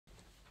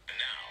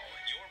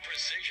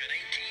Station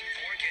 18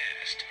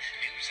 forecast.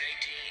 News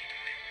 18.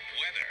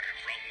 Weather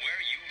from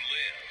where you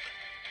live.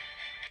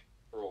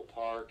 Earl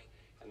Park,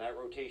 and that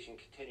rotation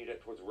continued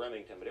up towards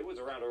Remington, but it was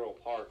around Earl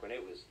Park when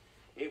it was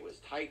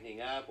tightening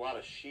up. A lot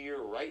of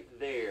shear right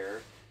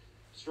there.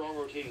 Strong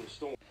rotating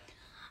storm.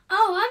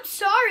 Oh, I'm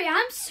sorry.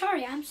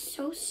 I'm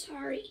so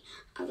sorry.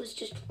 I was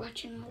just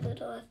watching a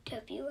little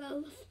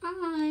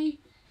FWLFI.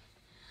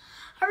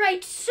 All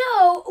right,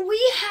 so we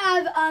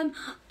have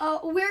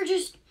we're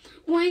just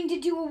wanting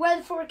to do a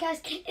weather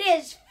forecast. It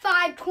is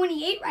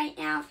 5:28 right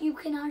now. If you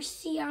can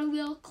see our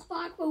little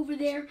clock over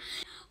there.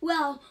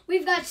 Well,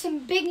 we've got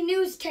some big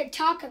news to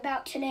talk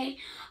about today.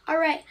 All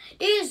right,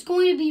 it is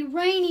going to be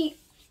rainy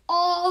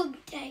all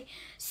day.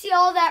 See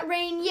all that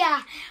rain?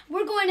 Yeah,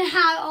 we're going to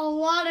have a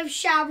lot of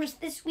showers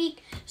this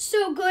week.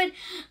 So good,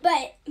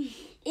 but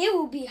it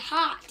will be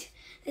hot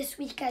this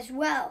week as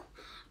well.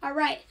 All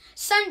right,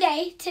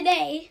 Sunday,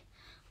 today,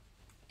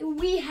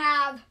 we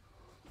have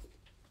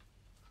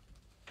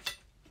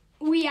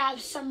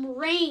some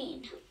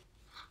rain.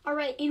 All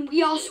right, and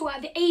we also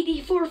have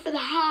 84 for the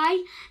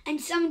high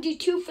and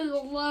 72 for the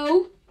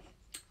low.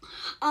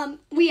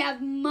 We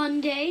have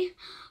Monday,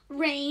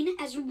 rain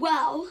as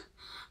well.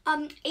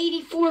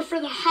 84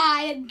 for the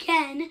high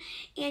again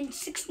and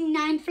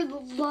 69 for the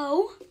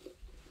low.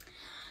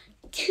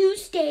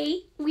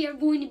 Tuesday, we are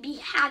going to be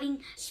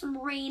having some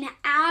rain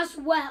as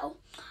well.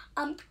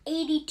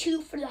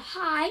 82 for the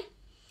high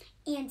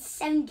and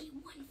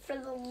 71 for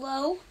the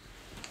low.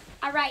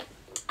 All right,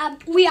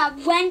 we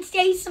have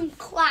Wednesday, some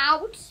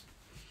clouds.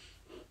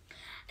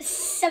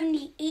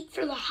 78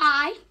 for the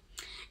high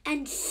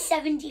and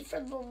 70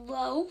 for the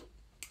low.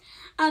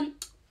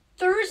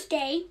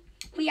 Thursday,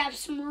 we have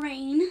some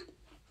rain.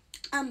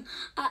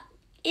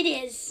 It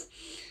is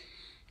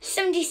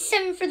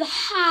 77 for the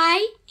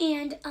high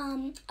and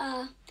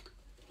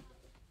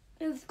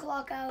move the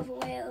clock out of the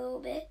way a little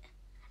bit,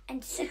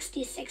 and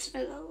 66 for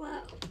the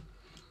low.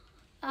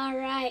 All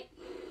right.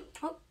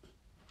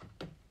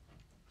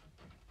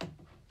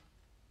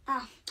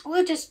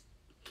 We'll just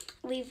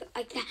leave it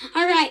like that.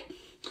 All right.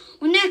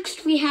 Well,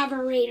 next we have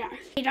our radar.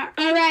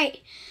 All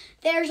right.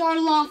 There's our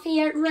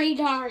Lafayette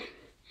radar.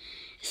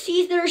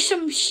 See, there's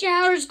some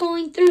showers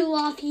going through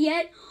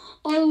Lafayette,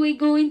 all the way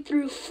going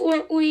through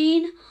Fort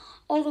Wayne,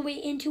 all the way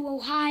into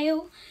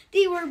Ohio.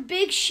 They were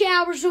big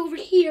showers over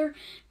here.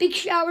 Big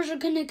showers are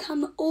going to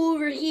come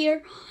over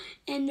here,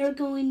 and they're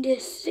going to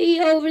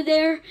see over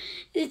there.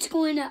 It's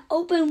going to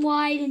open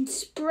wide and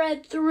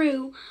spread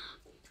through.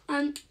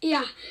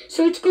 Yeah,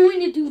 so it's going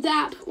to do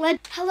that.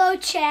 Hello,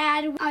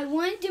 Chad. I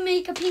wanted to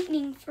make a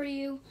painting for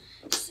you,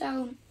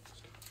 so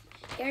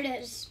here it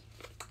is.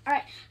 All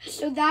right,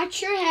 so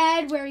that's your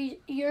head where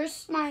you're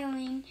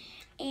smiling,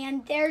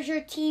 and there's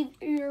your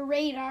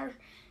radar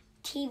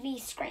TV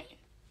screen.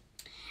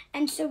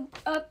 And so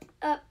up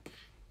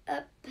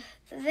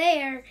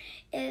there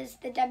is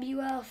the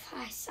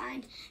WLFI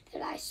sign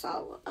that I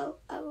saw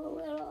a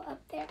little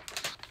up there.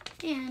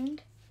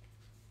 And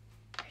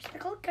there's the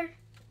clicker.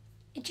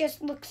 It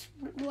just looks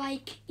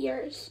like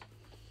yours.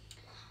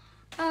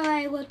 All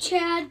right, well,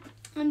 Chad,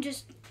 I'm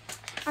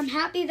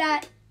happy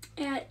that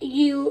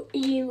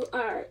you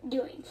are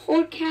doing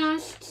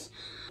forecasts.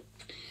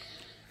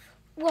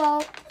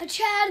 Well,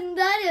 Chad,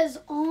 that is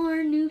all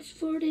our news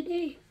for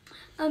today.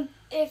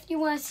 If you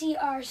want to see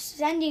our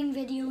sending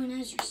video and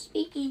as you're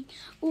speaking,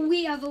 well,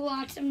 we have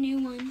lots of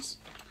new ones.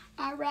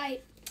 All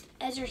right,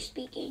 as you're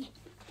speaking.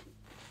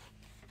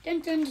 Dun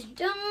dun dun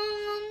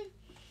dun.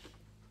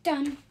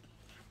 Done.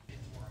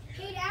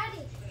 Hey,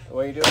 Daddy.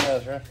 What are you doing,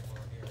 Ezra?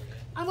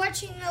 I'm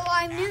watching the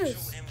live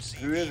news.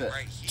 Who is it?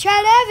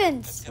 Chad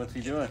Evans. What's he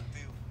doing?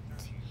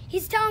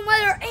 He's telling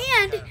weather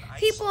and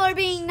people are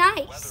being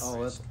nice.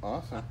 Oh, that's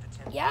awesome.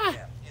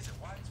 Yeah.